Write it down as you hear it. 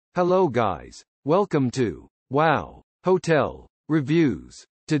Hello guys. Welcome to Wow Hotel Reviews.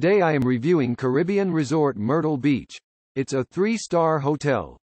 Today I am reviewing Caribbean Resort Myrtle Beach. It's a 3-star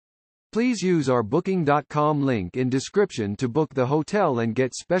hotel. Please use our booking.com link in description to book the hotel and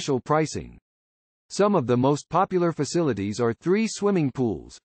get special pricing. Some of the most popular facilities are 3 swimming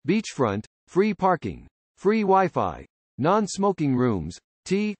pools, beachfront, free parking, free Wi-Fi, non-smoking rooms,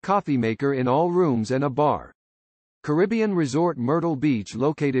 coffee maker in all rooms and a bar. Caribbean Resort Myrtle Beach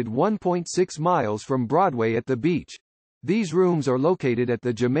located 1.6 miles from Broadway at the beach. These rooms are located at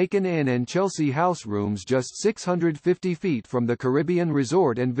the Jamaican Inn and Chelsea House rooms just 650 feet from the Caribbean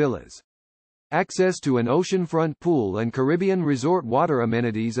Resort and Villas. Access to an oceanfront pool and Caribbean Resort water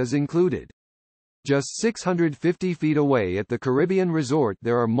amenities is included. Just 650 feet away at the Caribbean Resort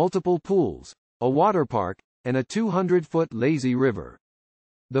there are multiple pools, a water park, and a 200-foot lazy river.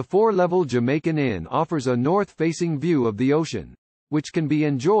 The 4-level Jamaican Inn offers a north-facing view of the ocean, which can be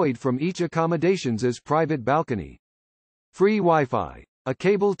enjoyed from each accommodations' private balcony. Free Wi-Fi, a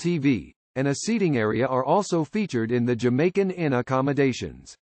cable TV, and a seating area are also featured in the Jamaican Inn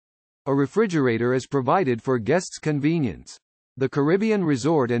accommodations. A refrigerator is provided for guests' convenience. The Caribbean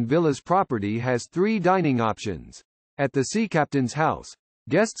Resort and Villas property has 3 dining options. At the Sea Captain's House,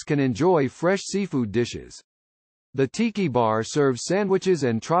 guests can enjoy fresh seafood dishes. The Tiki Bar serves sandwiches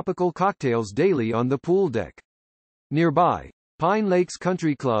and tropical cocktails daily on the pool deck. Nearby, Pine Lakes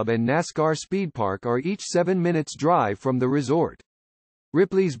Country Club and NASCAR Speed Park are each 7 minutes drive from the resort.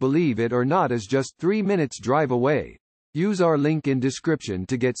 Ripley's Believe It or Not is just 3 minutes drive away. Use our link in description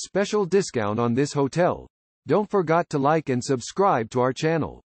to get special discount on this hotel. Don't forget to like and subscribe to our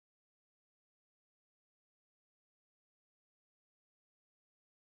channel.